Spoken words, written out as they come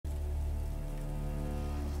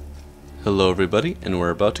Hello everybody, and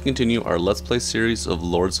we're about to continue our Let's Play series of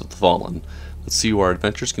Lords of the Fallen. Let's see where our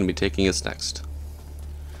adventure is going to be taking us next.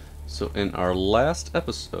 So in our last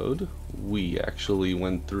episode, we actually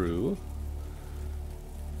went through...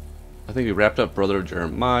 I think we wrapped up Brother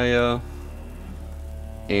Jeremiah,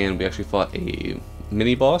 and we actually fought a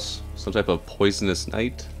mini-boss, some type of poisonous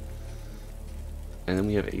knight. And then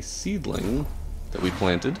we have a seedling that we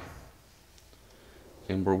planted.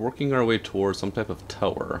 And we're working our way towards some type of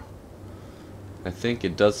tower. I think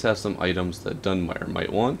it does have some items that Dunmire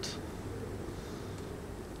might want.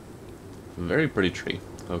 Very pretty tree.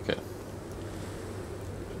 Okay.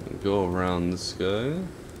 Go around this guy.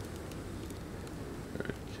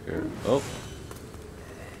 Oh.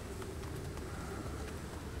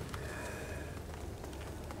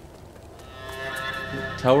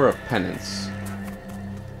 Tower of Penance.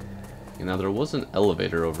 Okay, now there was an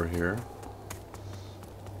elevator over here,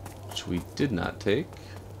 which we did not take.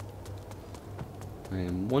 I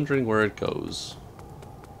am wondering where it goes.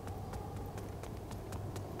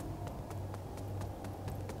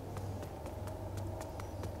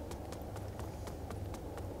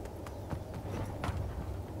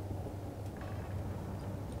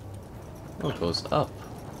 Oh, it goes up.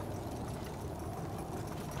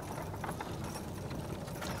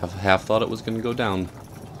 I half thought it was going to go down.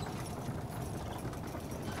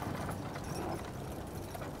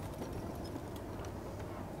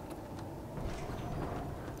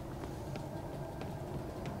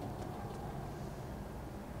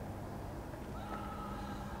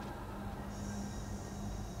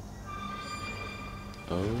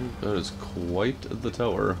 Oh, that is quite the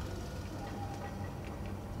tower.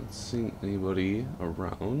 Not seeing anybody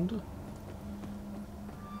around.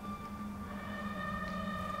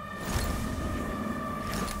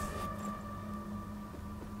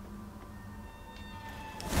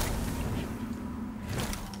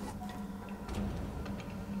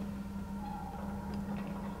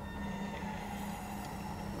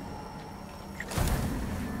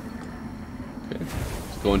 Okay,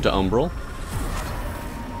 let's go into Umbral.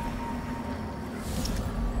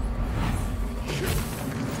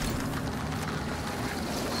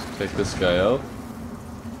 Take this guy out.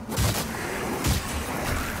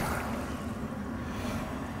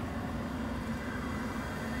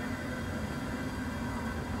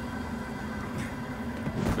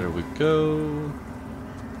 There we go.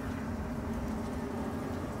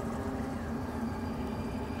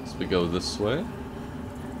 As we go this way.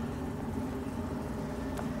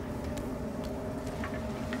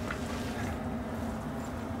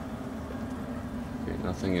 Okay,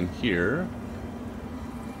 nothing in here.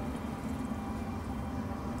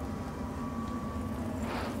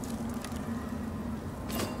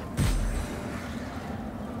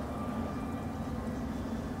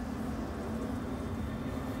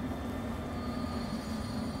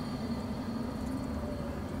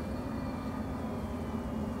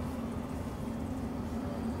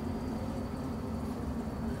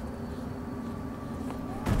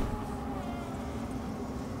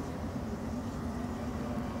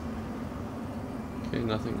 Okay,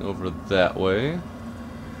 nothing over that way.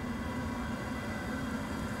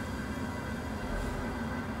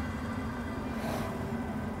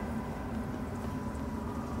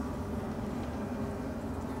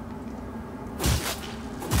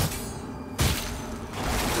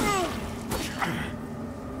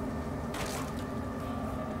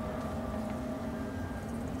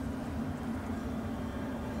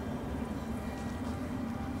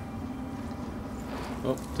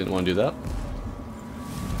 Oh, didn't want to do that.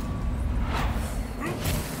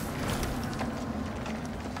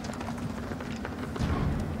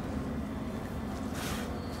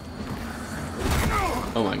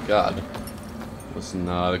 Oh my god. Was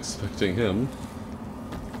not expecting him.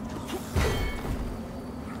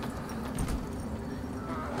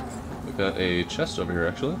 We got a chest over here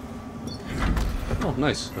actually. Oh,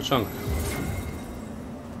 nice. A chunk.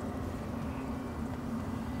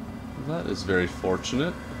 That is very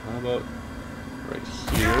fortunate. How about right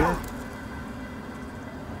here?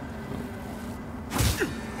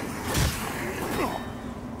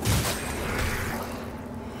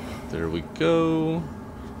 There we go.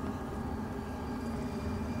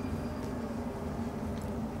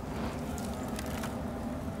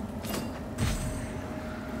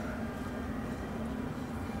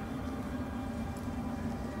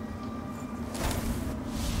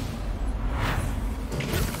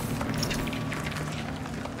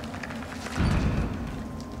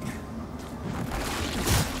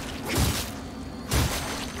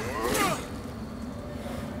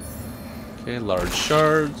 Okay, large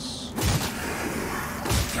shards.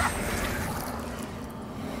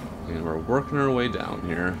 And we're working our way down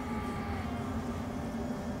here.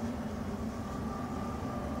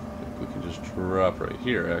 I think we can just drop right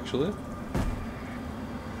here, actually.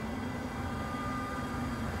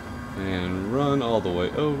 And run all the way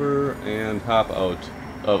over and hop out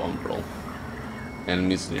of Umbral.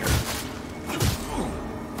 Enemies near.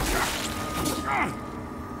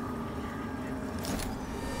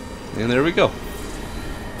 And there we go.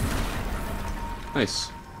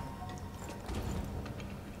 Nice.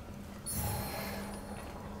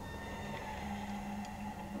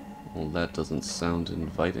 Well, that doesn't sound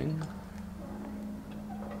inviting.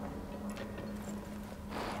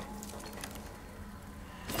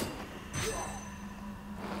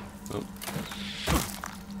 Oh.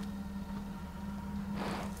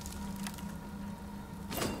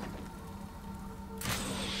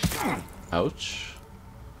 Ouch.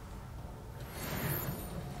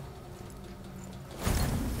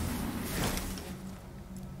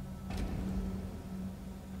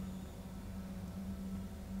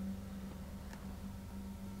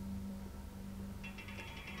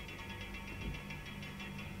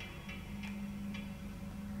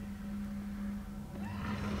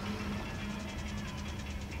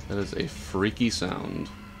 That is a freaky sound.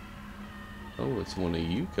 Oh, it's one of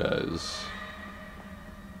you guys.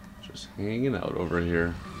 Just hanging out over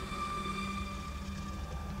here.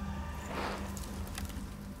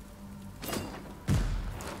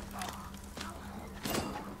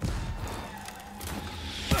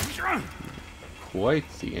 Quite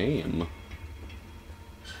the aim.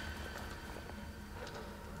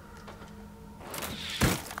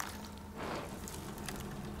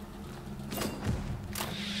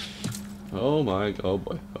 Oh my, oh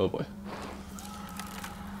boy, oh boy.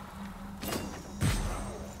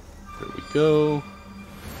 There we go.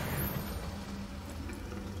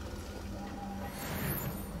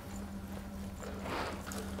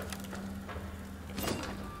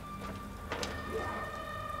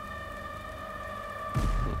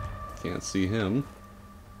 Can't see him.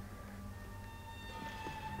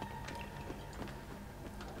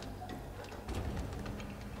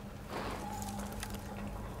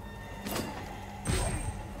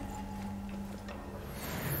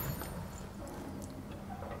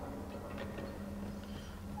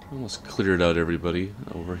 Almost cleared out everybody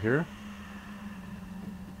over here.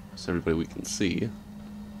 It's everybody we can see.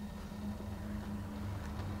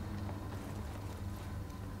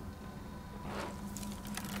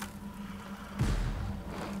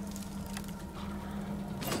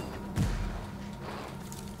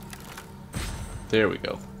 There we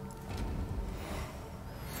go.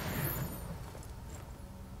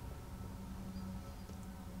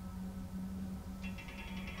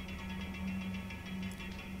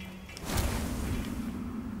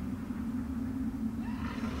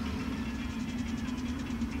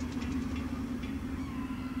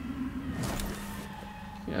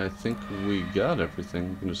 Yeah, I think we got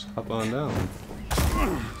everything. We can just hop on down.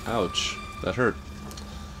 Ouch. That hurt.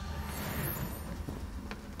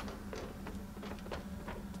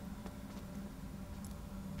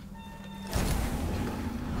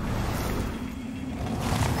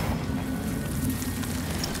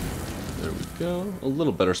 There we go. A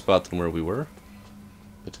little better spot than where we were.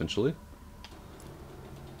 Potentially.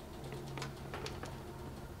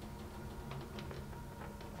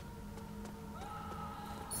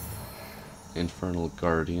 Infernal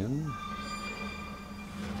Guardian.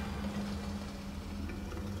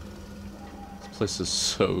 This place is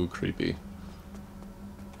so creepy.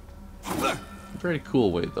 Very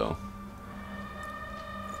cool way though.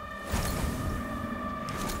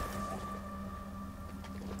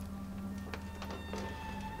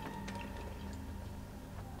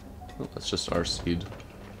 Oh, that's just our seed.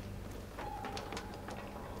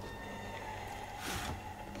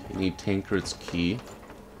 We need Tancred's key,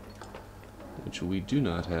 which we do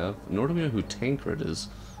not have, nor do we know who Tancred is.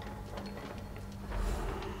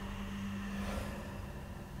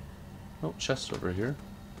 Oh, chest over here.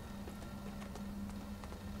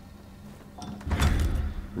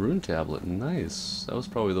 Rune tablet, nice. That was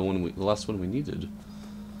probably the last one we needed.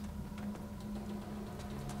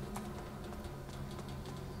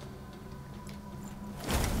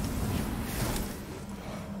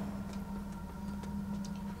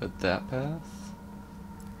 At that path.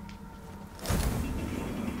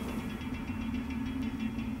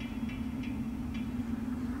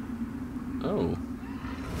 Oh.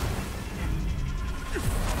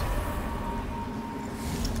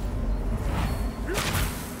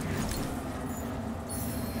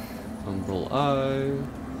 Umbral Eye.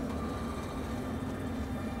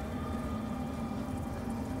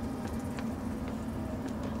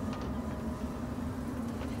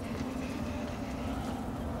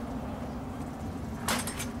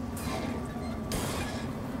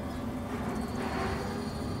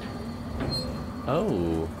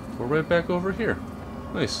 Oh, we're right back over here.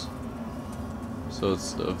 Nice. So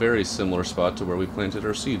it's a very similar spot to where we planted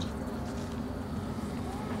our seed.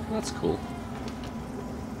 That's cool.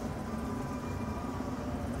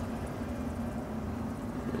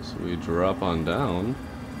 Okay, so we drop on down.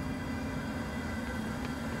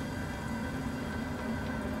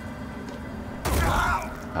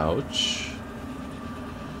 Ouch.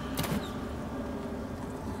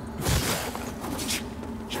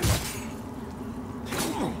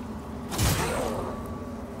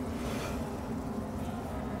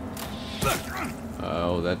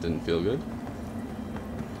 Oh, that didn't feel good.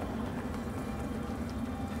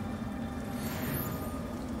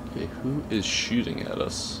 Okay, who is shooting at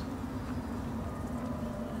us?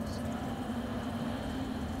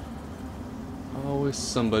 Always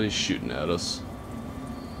somebody shooting at us.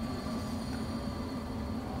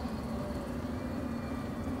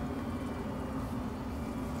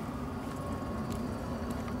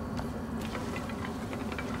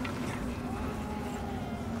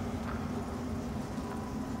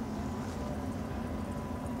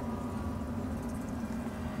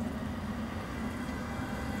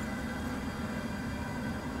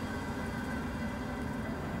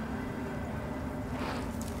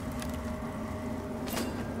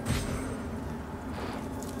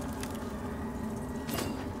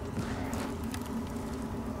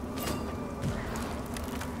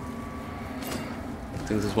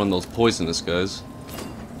 I think this is one of those poisonous guys.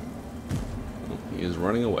 Oh, he is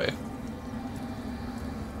running away.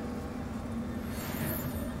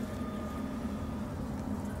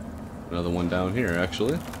 Another one down here,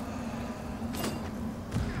 actually.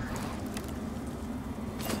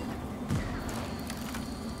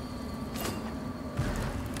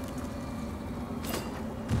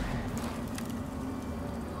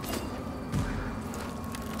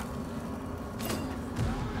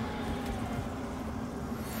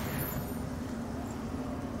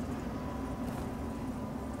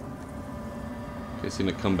 Is he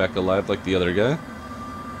gonna come back alive like the other guy?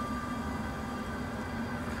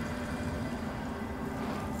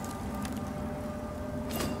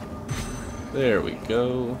 There we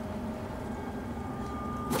go.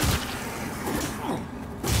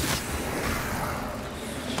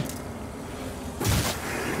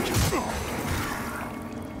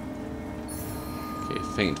 Okay,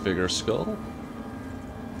 faint figure skull.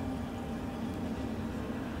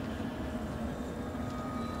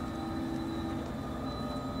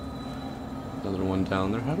 Another one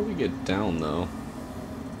down there. How do we get down, though?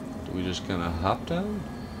 Do we just kind of hop down?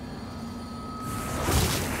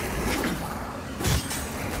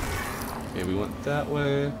 Okay, we went that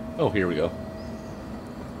way. Oh, here we go.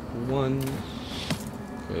 One.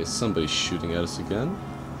 Okay, somebody's shooting at us again.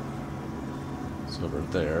 It's over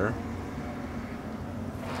there.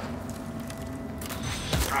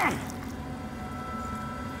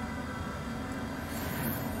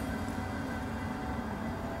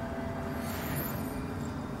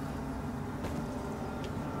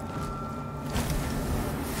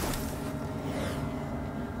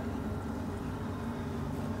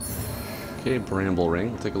 Okay, Bramble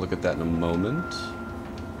Ring. We'll take a look at that in a moment.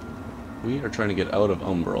 We are trying to get out of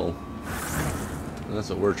Umbral. And that's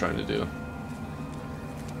what we're trying to do.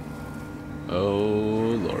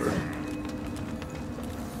 Oh, Lord.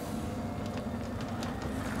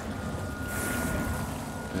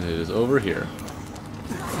 And it is over here.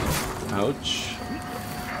 Ouch.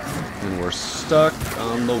 And we're stuck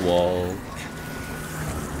on the wall.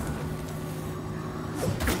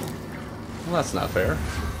 Well, that's not fair.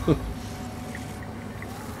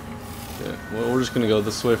 Okay, well, we're just gonna go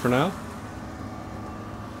this way for now.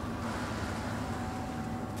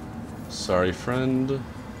 Sorry, friend.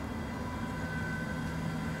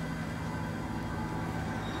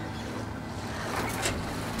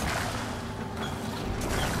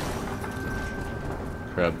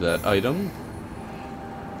 Grab that item.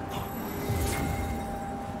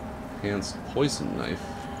 Enhanced poison knife.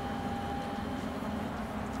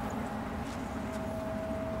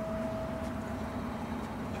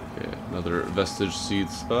 Another vestige seed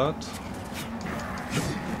spot.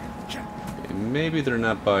 Okay, maybe they're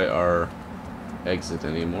not by our exit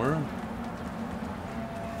anymore.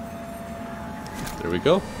 There we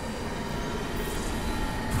go.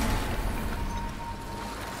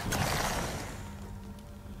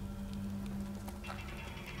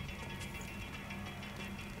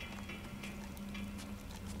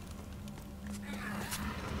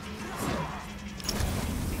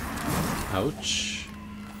 Ouch.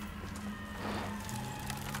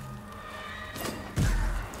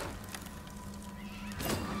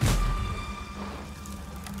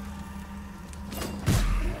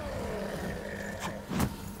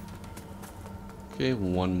 Okay,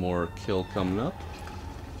 one more kill coming up.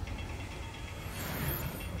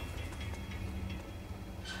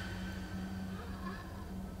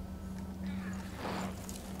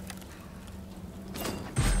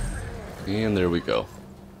 And there we go.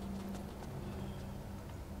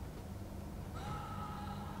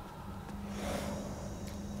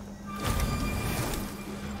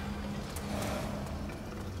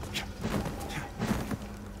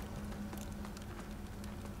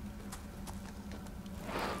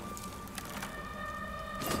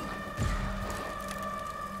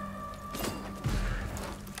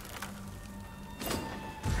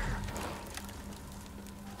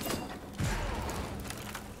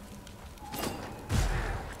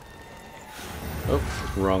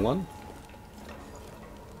 Oh, wrong one.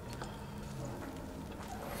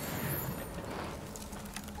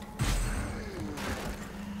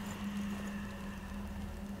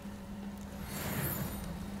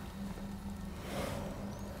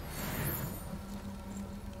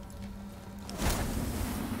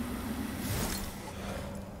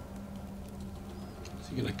 Is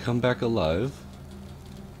he gonna come back alive?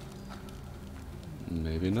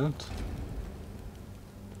 Maybe not.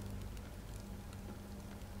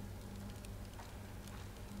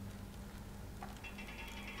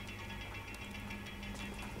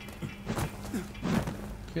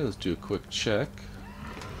 Okay, let's do a quick check.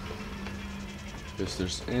 If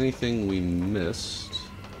there's anything we missed.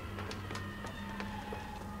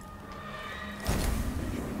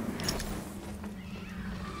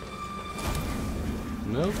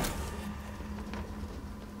 Nope.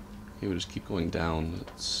 Okay, we just keep going down.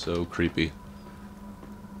 It's so creepy.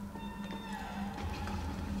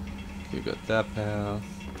 Okay, we've got that path.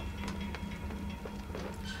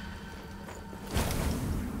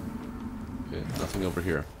 Okay, nothing over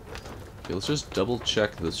here. Okay, let's just double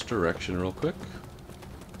check this direction real quick.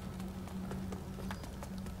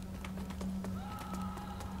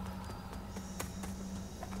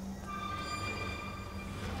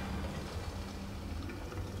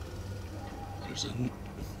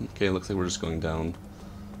 Okay, looks like we're just going down.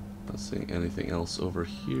 Not seeing anything else over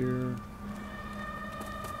here.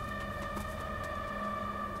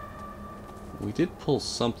 We did pull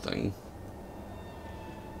something.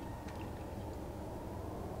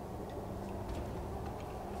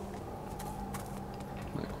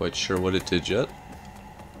 Not quite sure what it did yet.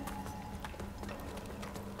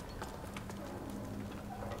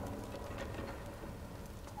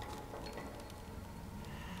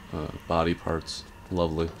 Body parts.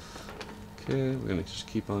 Lovely. Okay, we're gonna just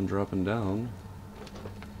keep on dropping down.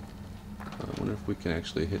 I wonder if we can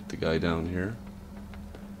actually hit the guy down here.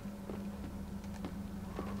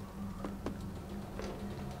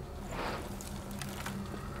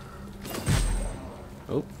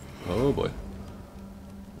 Oh, oh boy.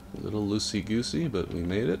 A little loosey-goosey, but we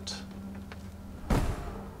made it.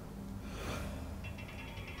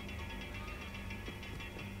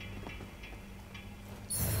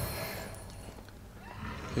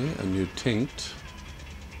 Okay, a new tinct.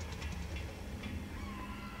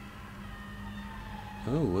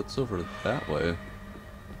 Oh, what's over that way?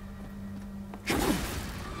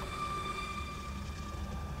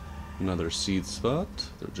 Another seed spot.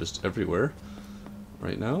 They're just everywhere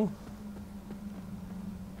right now.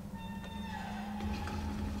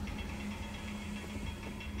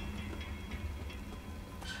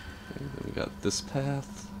 Okay, then we got this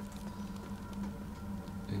path.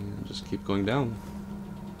 And just keep going down.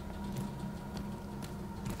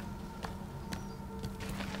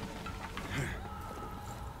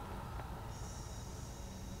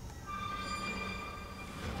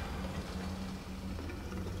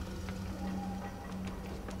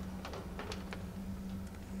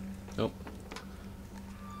 Oh.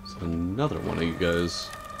 So another one of you guys.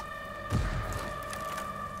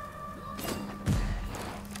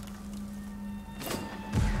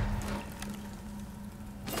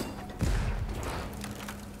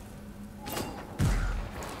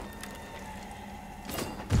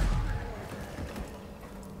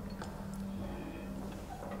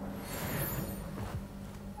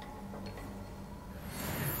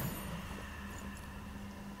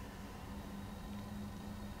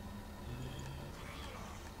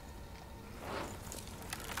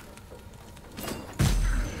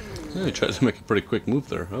 Yeah, he tried to make a pretty quick move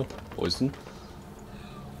there. Oh, poison.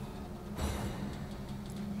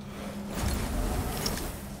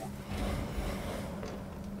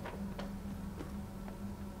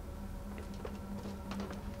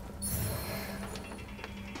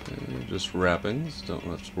 Okay, just wrappings. Don't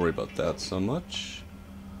have to worry about that so much.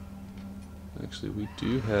 Actually, we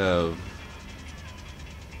do have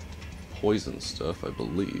poison stuff, I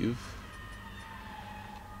believe.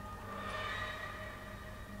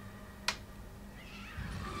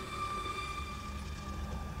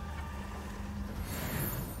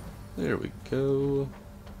 There we go.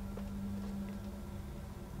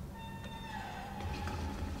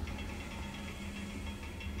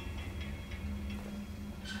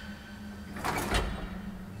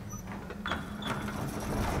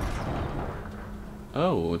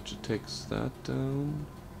 Oh, it just takes that down,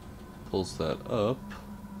 pulls that up.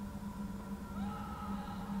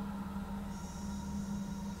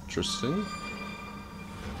 Interesting.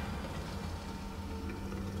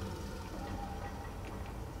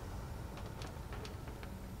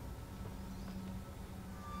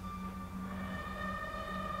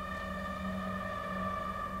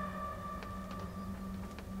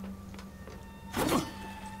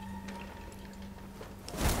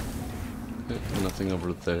 Nothing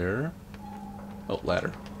over there. Oh,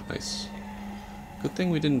 ladder. Nice. Good thing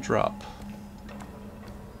we didn't drop.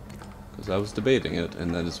 Because I was debating it,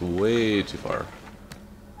 and that is way too far.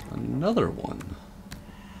 Another one.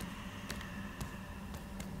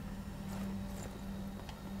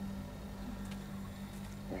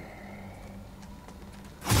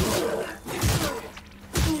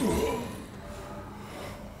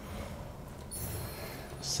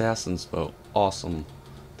 Assassin's bow. Awesome.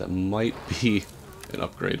 That might be an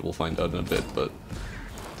upgrade. We'll find out in a bit, but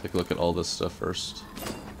take a look at all this stuff first.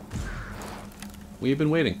 We've been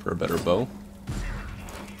waiting for a better bow.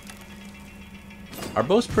 Our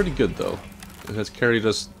bow's pretty good, though. It has carried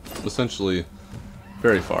us, essentially,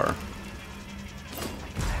 very far.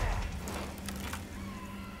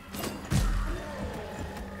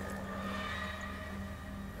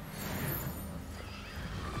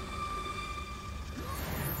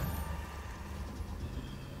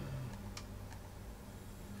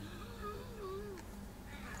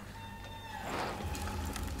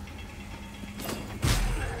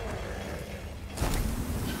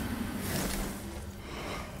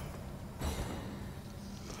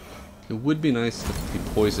 It would be nice if the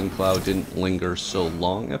poison cloud didn't linger so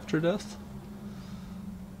long after death.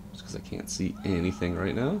 Just because I can't see anything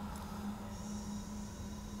right now.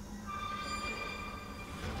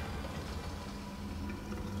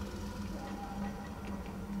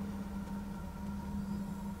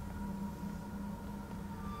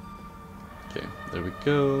 Okay, there we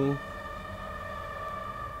go.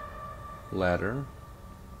 Ladder.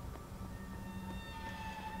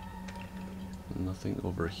 Nothing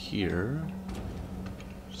over here.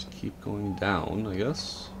 Just keep going down, I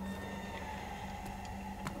guess.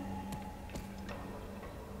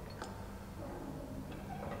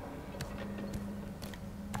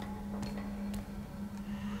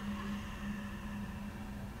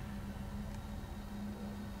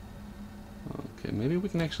 Okay, maybe we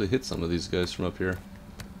can actually hit some of these guys from up here.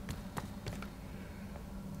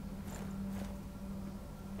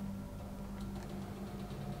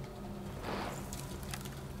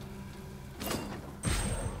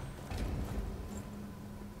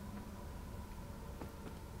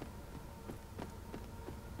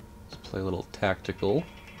 Play a little tactical.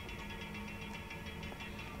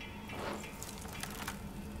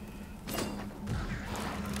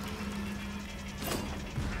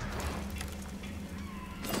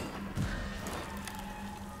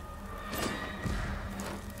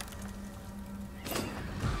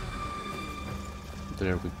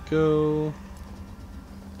 There we go.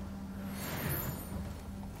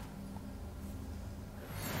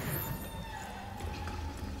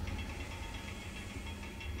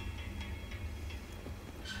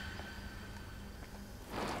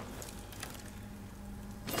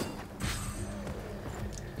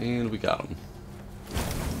 And we got him.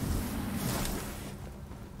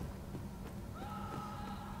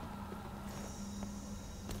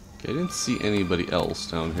 Okay, I didn't see anybody else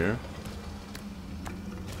down here.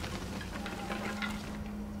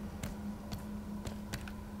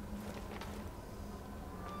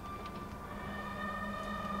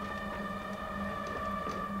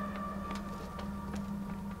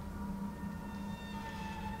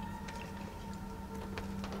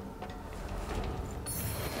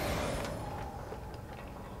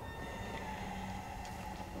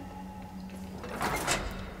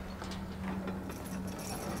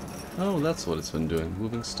 Oh, that's what it's been doing.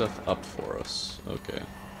 Moving stuff up for us. Okay.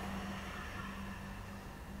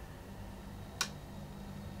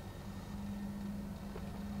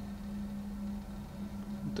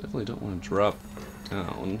 Definitely don't want to drop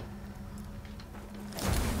down.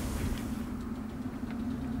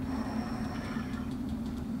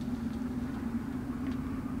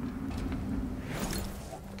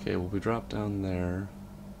 Okay, well, we drop down there.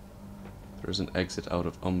 There's an exit out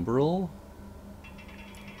of Umbral.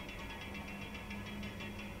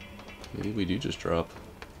 Maybe we do just drop.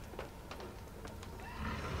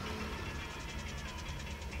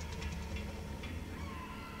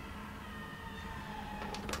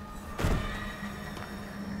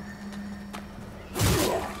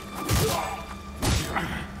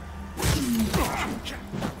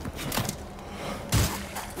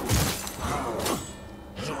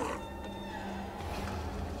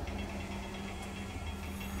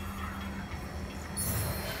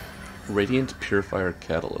 Radiant Purifier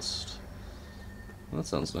Catalyst. That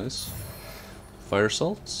sounds nice. Fire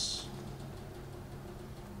salts.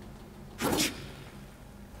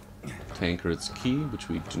 Tankard's key, which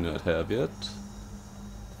we do not have yet.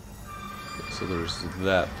 Okay, so there's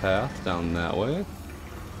that path down that way,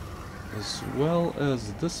 as well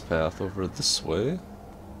as this path over this way.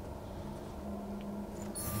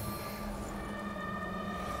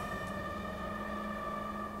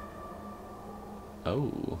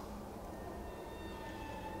 Oh.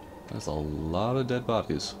 That's a lot of dead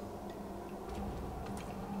bodies.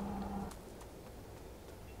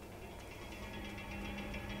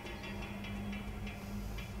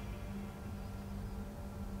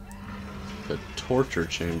 The torture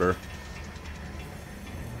chamber.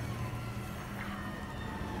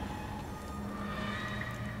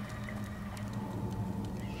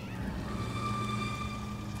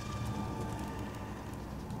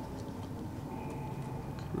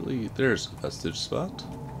 Really, there's a vestige spot.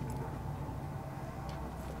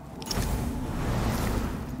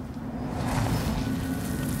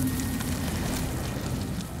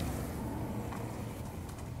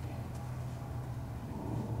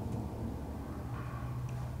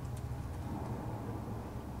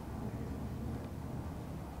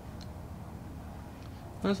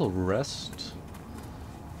 Might as well rest.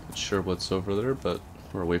 Not sure what's over there, but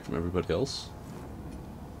we're away from everybody else.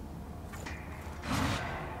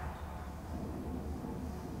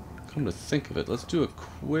 Come to think of it, let's do a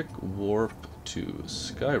quick warp to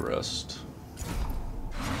Skyrest.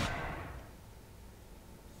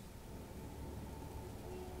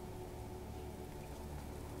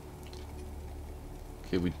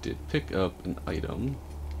 Okay, we did pick up an item.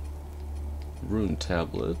 Rune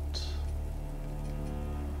tablet.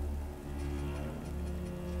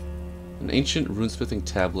 An ancient runesmithing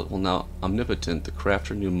tablet, while now omnipotent, the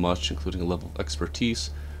crafter knew much, including a level of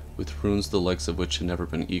expertise with runes the likes of which had never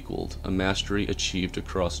been equaled, a mastery achieved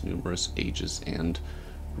across numerous ages and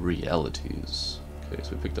realities. Okay,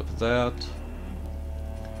 so we picked up that.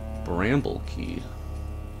 Bramble key.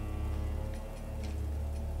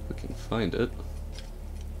 If we can find it.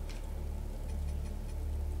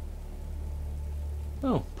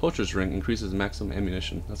 Oh, poacher's ring increases maximum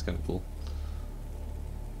ammunition. That's kind of cool.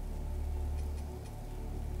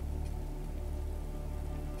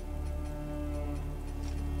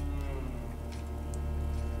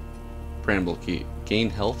 Bramble key.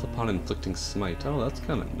 Gain health upon inflicting smite. Oh, that's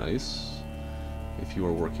kind of nice. If you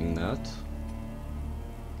are working that.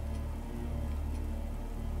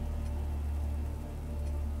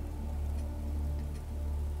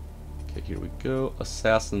 Okay, here we go.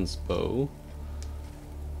 Assassin's bow.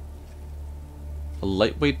 A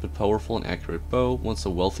lightweight but powerful and accurate bow. Once a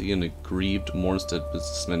wealthy and aggrieved Mornstead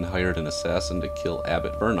businessman hired an assassin to kill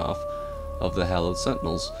Abbot Vernoff of the Hallowed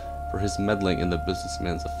Sentinels for his meddling in the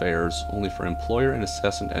businessman's affairs, only for employer and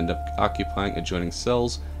assassin to end up occupying adjoining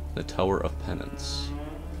cells in the Tower of Penance.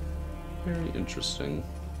 Very interesting.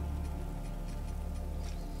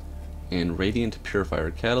 And Radiant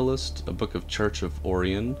Purifier Catalyst, a book of Church of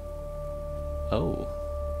Orion. Oh.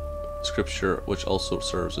 Scripture, which also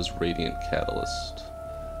serves as Radiant Catalyst.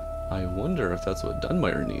 I wonder if that's what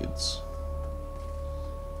Dunmire needs.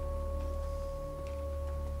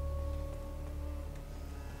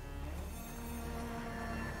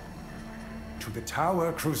 To the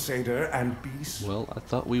Tower, Crusader and Beast. Well, I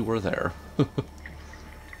thought we were there. Okay,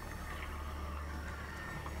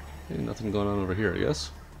 nothing going on over here, I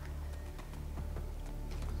guess.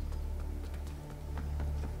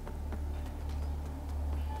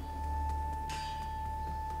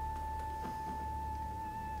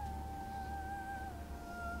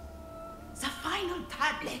 The final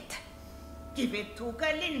tablet. Give it to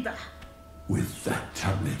Galinda. With that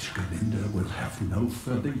tablet, Galinda will have no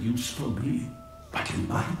further use for me, but in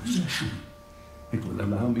my possession, it will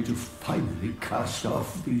allow me to finally cast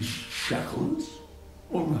off these shackles.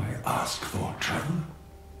 All I ask for, traveler,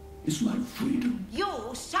 is my freedom. You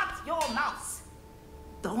shut your mouth.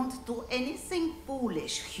 Don't do anything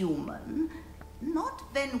foolish, human. Not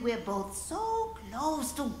when we're both so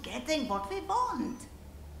close to getting what we want.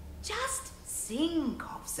 Just think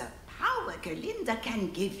of the power Galinda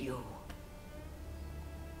can give you.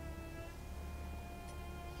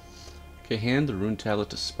 Okay, hand the rune tablet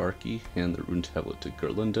to Sparky, hand the rune tablet to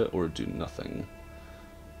Galinda, or do nothing.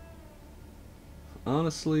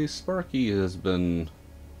 Honestly, Sparky has been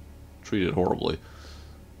treated horribly.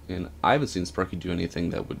 And I haven't seen Sparky do anything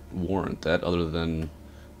that would warrant that other than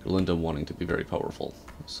Galinda wanting to be very powerful.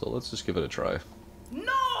 So let's just give it a try.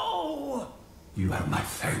 No! You have my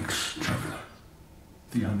thanks, traveler.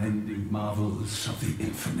 The unending marvels of the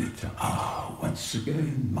infinite are once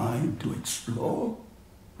again mine to explore.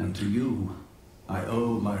 And to you, I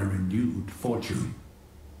owe my renewed fortune.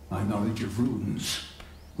 My knowledge of runes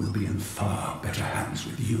will be in far better hands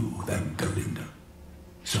with you than Galinda.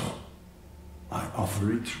 So, I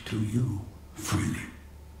offer it to you freely.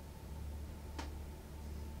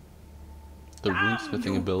 The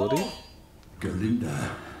runesmithing ability?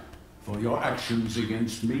 Galinda, for your actions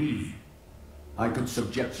against me, I could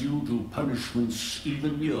subject you to punishments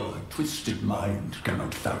even your twisted mind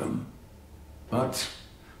cannot fathom. But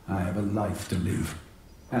I have a life to live,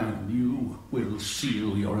 and you will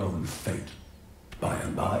seal your own fate by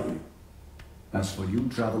and by. As for you,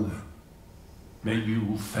 traveler, may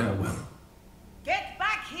you farewell. Get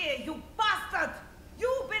back here, you bastard!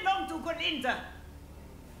 You belong to Galinda!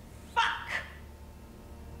 Fuck!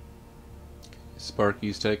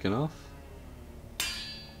 Sparky's taken off.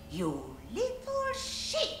 You little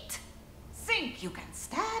shit! Think you can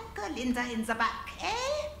stab Galinda in the back,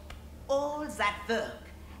 eh? All that work,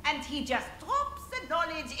 and he just drops the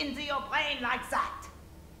knowledge into your brain like that.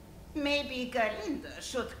 Maybe Galinda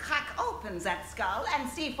should crack open that skull and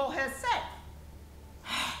see for herself.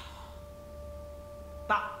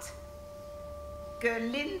 But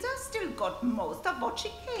Galinda still got most of what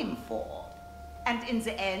she came for. And in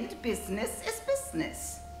the end, business is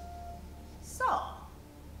business. So,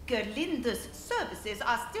 Galinda's services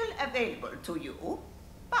are still available to you,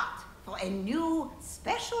 but for a new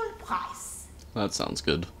special price. That sounds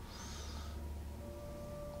good.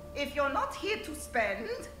 If you're not here to spend,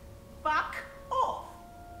 fuck off.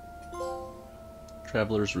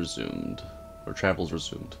 Travelers resumed. Or travels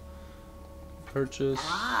resumed. Purchase.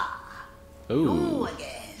 Oh,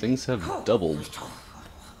 things have doubled.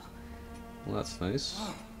 Well, that's nice.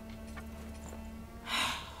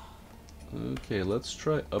 Okay, let's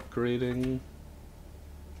try upgrading.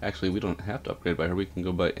 Actually, we don't have to upgrade by her. We can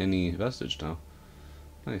go by any vestige now.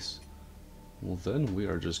 Nice. Well, then we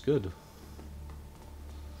are just good.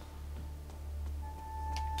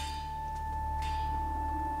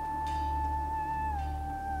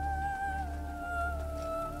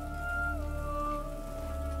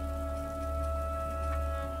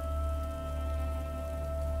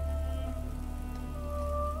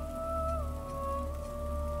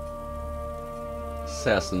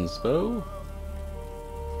 Assassin's bow.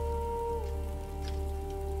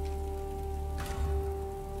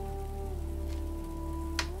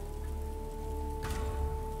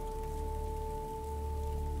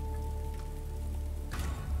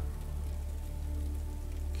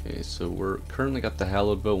 Okay, so we're currently got the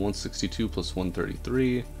hallowed bow 162 plus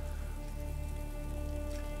 133.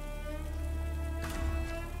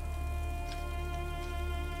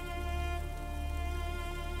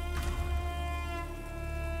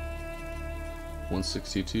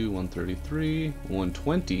 $162, 133,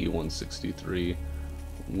 120, 163,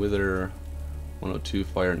 Wither, 102,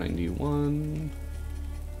 Fire 91.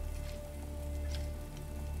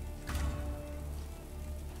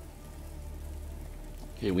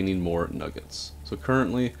 Okay, we need more nuggets. So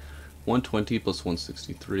currently, 120 plus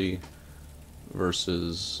 163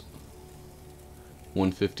 versus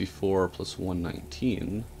 154 plus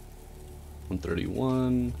 119,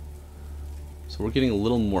 131. So we're getting a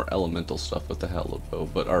little more elemental stuff with the hallowed bow,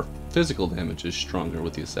 but our physical damage is stronger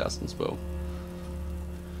with the assassin's bow.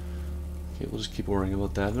 Okay, we'll just keep worrying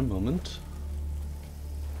about that in a moment.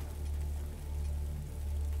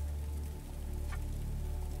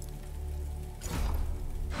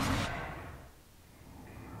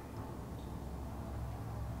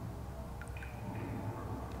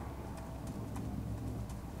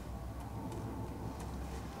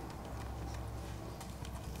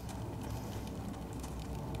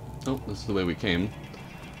 Oh, this is the way we came.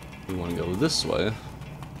 We want to go this way.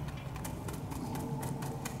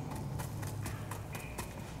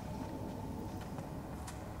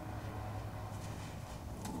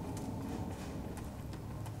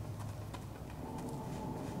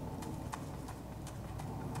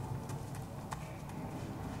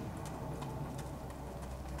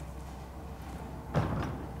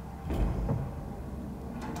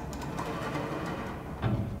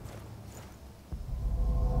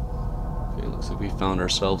 Looks like we found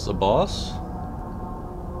ourselves a boss.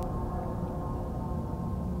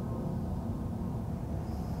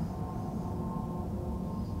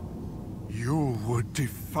 You would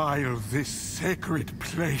defile this sacred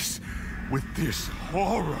place with this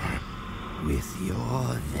horror. With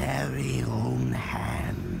your very own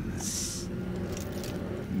hands.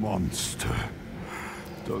 Monster,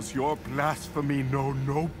 does your blasphemy know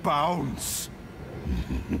no bounds?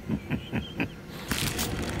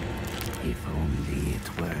 If only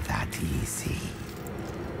it were that easy.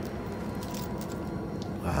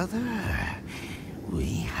 Brother, we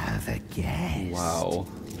have a guest. Wow.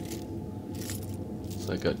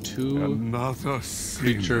 So I got two Another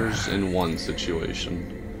creatures sinner. in one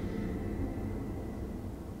situation.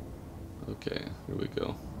 Okay, here we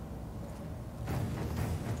go.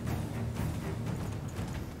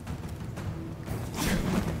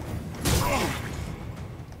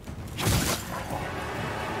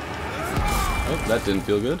 Oh, that didn't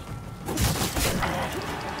feel good.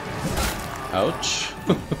 Ouch.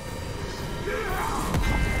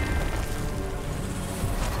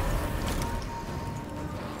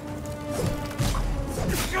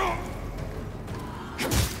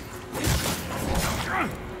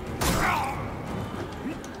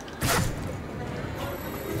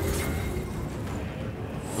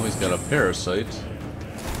 Oh, he's got a parasite.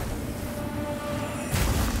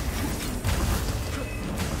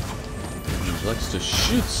 He likes to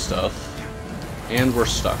shoot stuff, and we're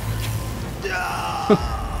stuck.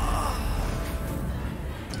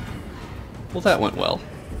 Well, that went well.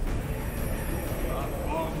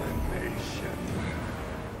 Abomination.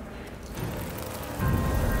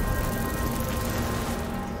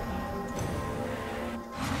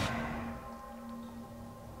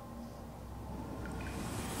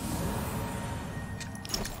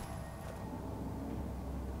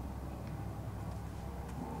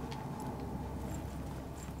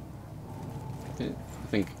 Okay, I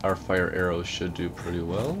think our fire arrows should do pretty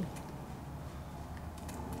well.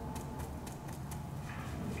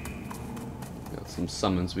 Got some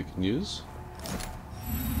summons we can use.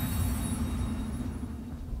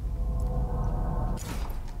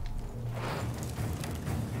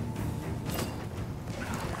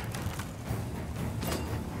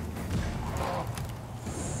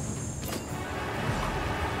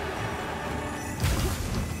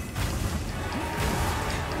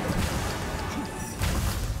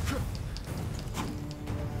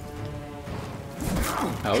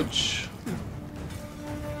 Ouch.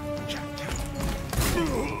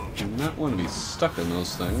 Do not want to be stuck in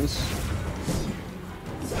those things.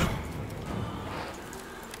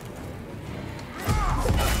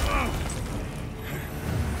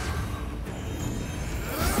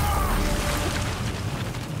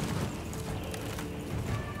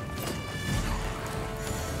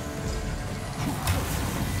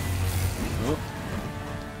 Oh.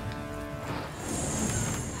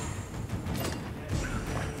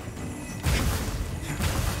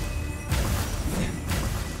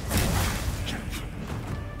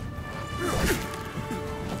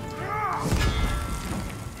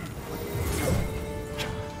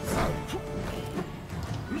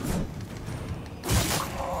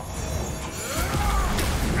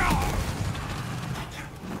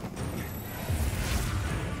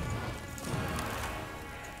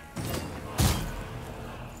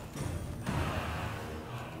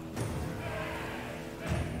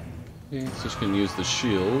 Okay, so just gonna use the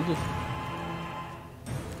shield.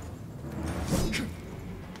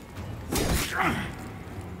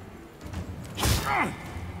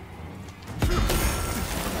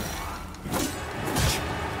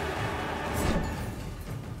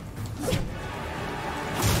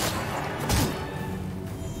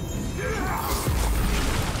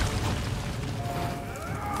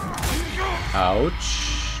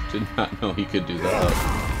 Ouch. Did not know he could do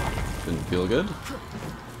that. Didn't feel good.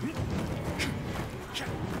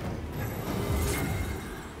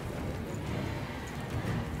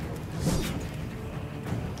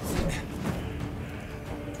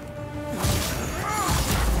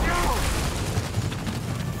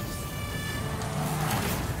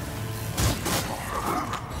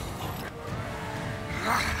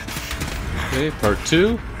 Okay, part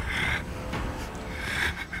 2.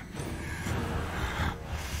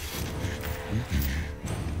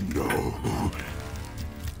 No.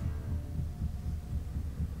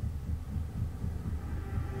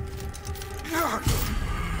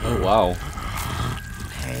 Oh, wow.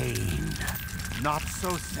 Pain. Not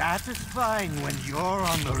so satisfying when you're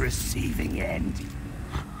on the receiving end.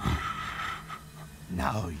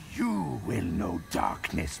 Now you will know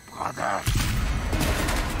darkness, brother.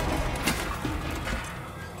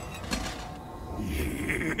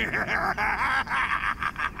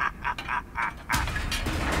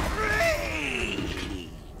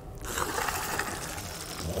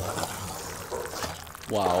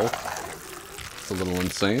 Wow. It's a little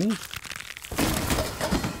insane.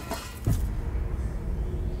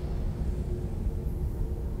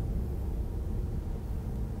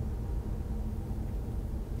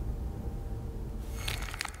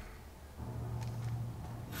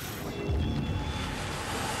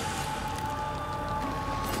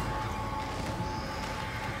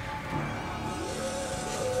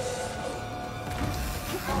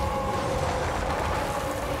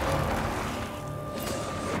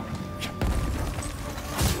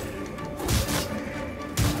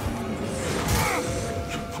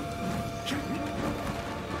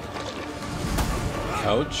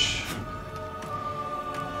 Ouch.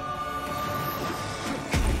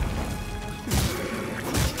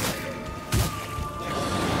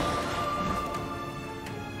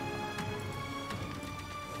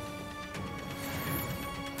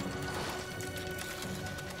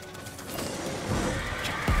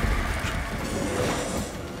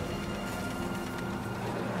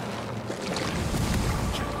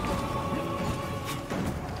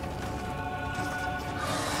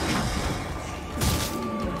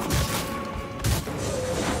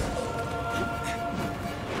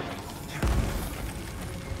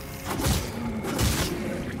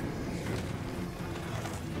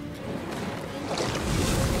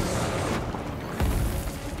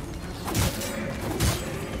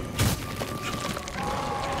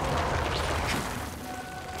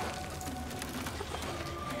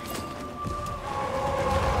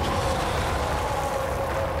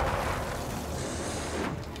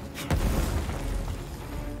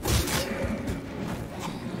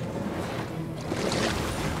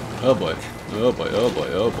 Oh boy. Oh boy, oh boy,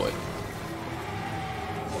 oh boy.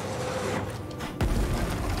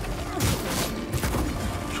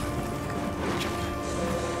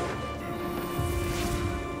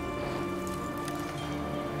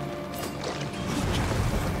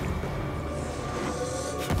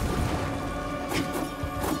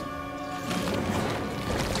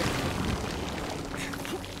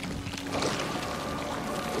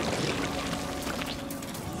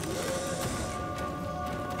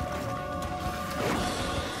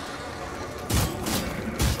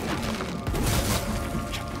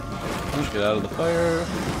 Get out of the fire.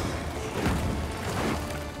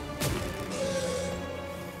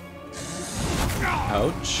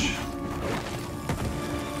 Ouch.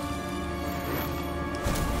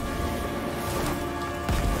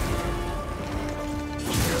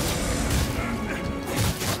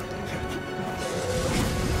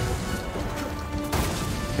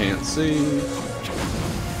 Can't see.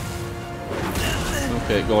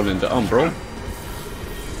 Okay, going into Umbral.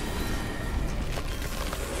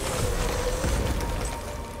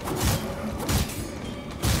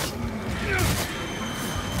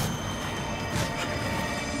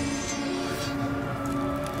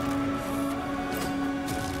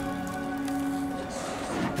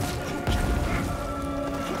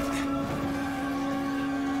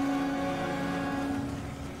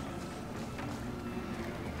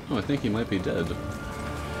 Oh, I think he might be dead.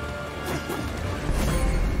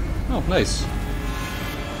 Oh, nice.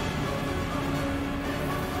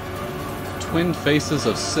 Twin Faces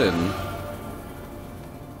of Sin.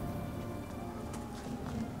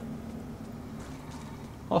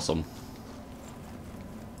 Awesome.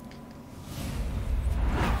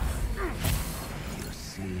 You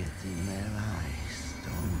see it in their eyes,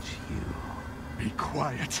 don't you? Be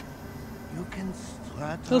quiet. You can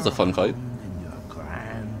strut That was a fun fight. around in your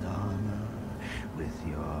grand honor with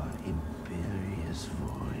your imperious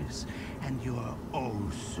voice and your oh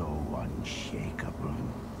so unshakable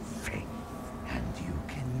faith. And you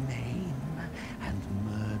can name and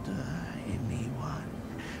murder anyone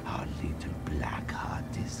our little black heart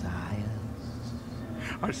desires.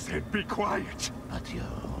 I said be quiet. But you're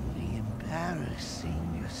only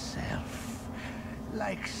embarrassing yourself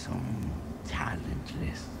like some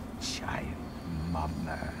talentless child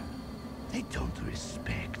mummer. They don't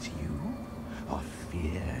respect you or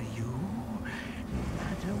fear you, no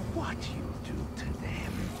matter what you do to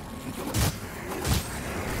them.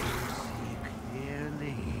 See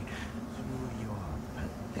clearly through your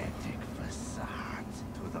pathetic facade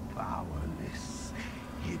to the powerless,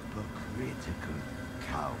 hypocritical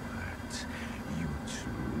coward you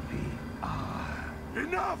truly are.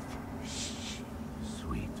 Enough!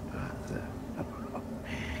 Sweet brother,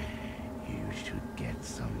 you should get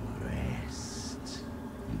some rest.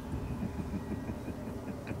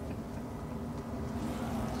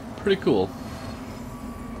 Pretty cool.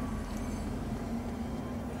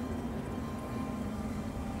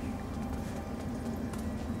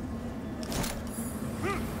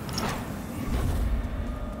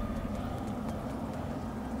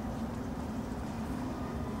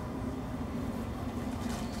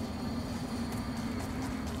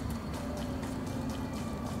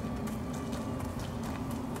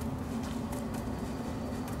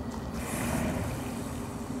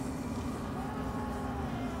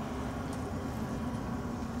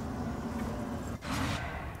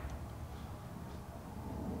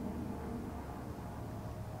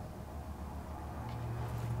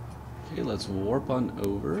 Okay, let's warp on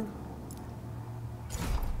over.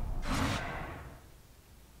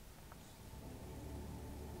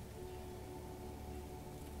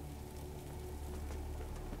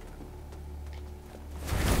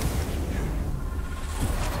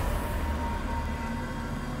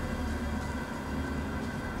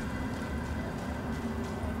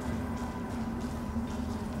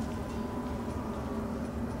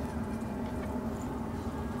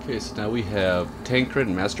 Okay, so now we have Tancred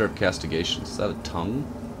and Master of Castigations. Is that a tongue?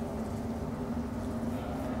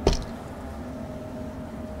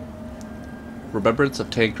 Remembrance of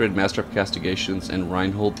Tancred, Master of Castigations, and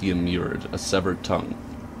Reinhold the Immured, a severed tongue.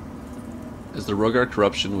 As the Rogar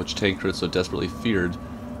corruption which Tancred so desperately feared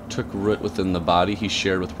took root within the body he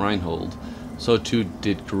shared with Reinhold, so too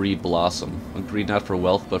did greed blossom, a greed not for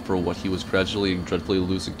wealth but for what he was gradually and dreadfully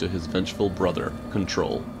losing to his vengeful brother,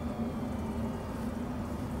 control.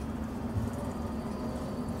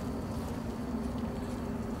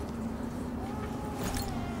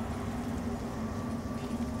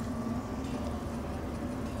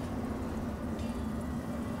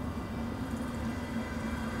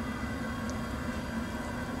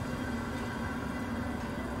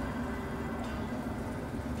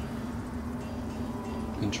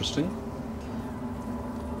 Interesting.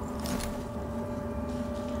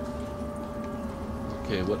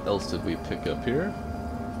 Okay, what else did we pick up here?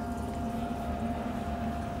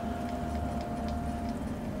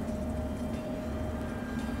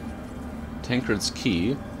 Tancred's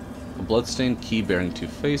Key. A bloodstained key bearing 2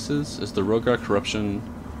 faces. Is the Rogar corruption...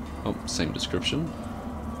 Oh, same description.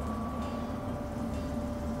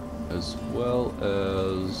 As well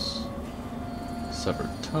as... severed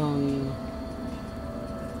tongue.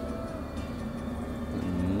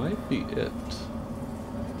 Might be it.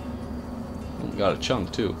 Oh, we got a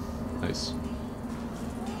chunk too. Nice.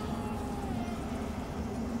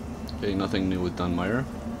 Okay, nothing new with Dunmire.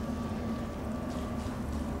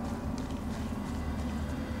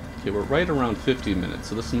 Okay, we're right around 50 minutes,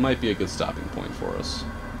 so this might be a good stopping point for us.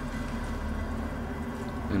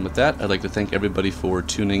 And with that, I'd like to thank everybody for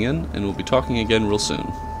tuning in, and we'll be talking again real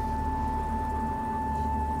soon.